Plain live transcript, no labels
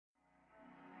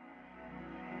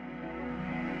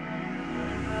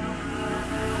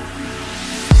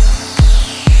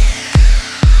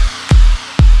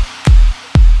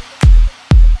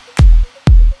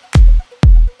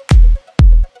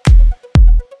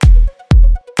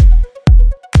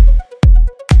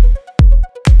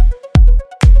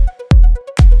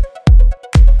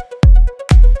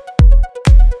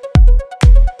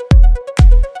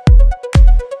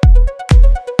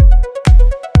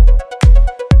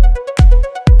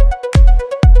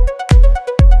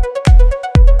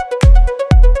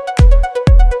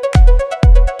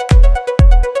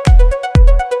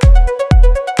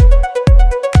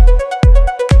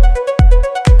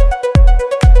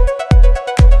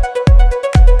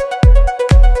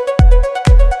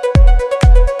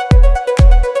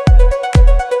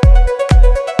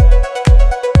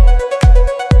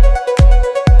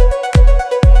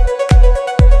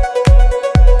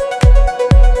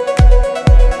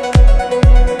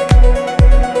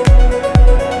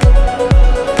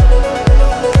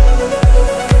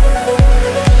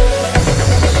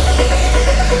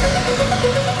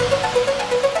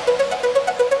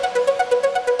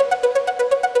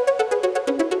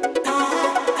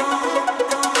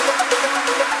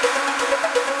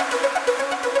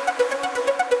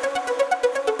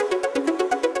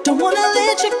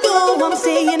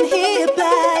staying here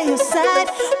by your side.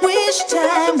 Wish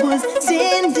time was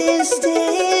standing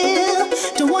still.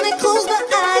 Don't wanna close my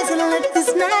eyes and let this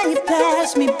night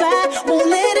pass me by. Won't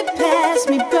let it pass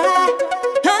me by.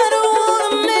 I don't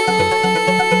wanna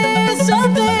miss a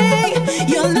thing.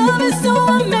 Your love is so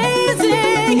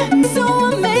amazing, so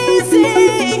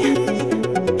amazing.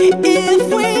 If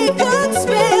we could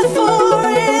spend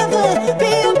forever,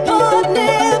 be apart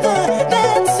never,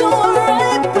 that's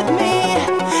alright with me.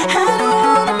 I don't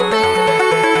wanna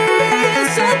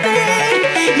miss a thing.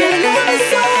 Your love is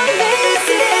so amazing.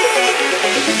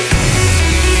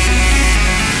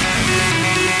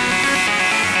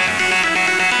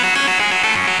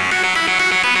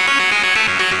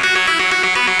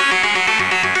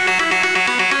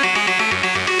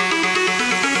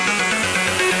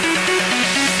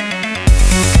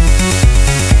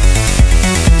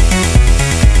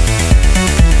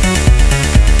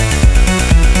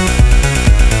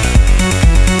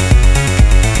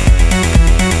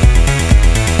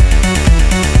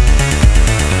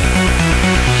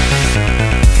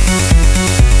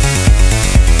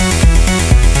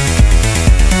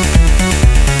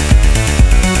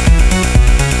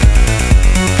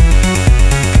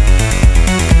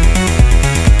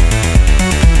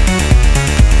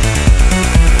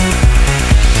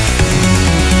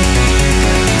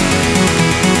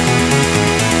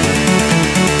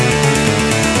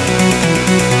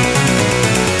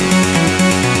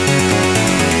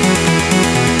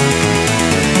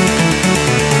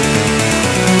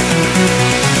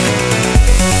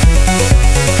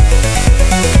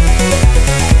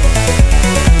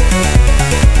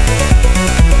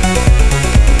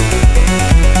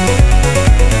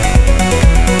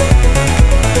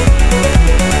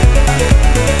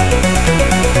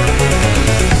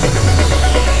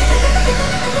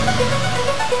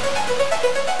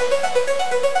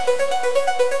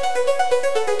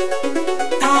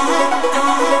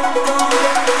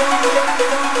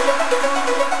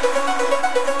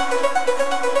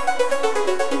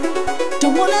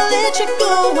 Don't wanna let you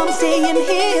go, I'm staying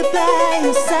here by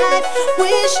your side.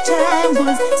 Wish time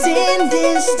was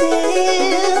standing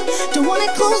still. Don't wanna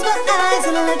close my eyes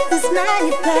and let this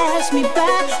night pass me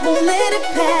by. Won't let it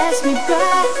pass me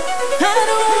by. I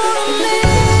don't wanna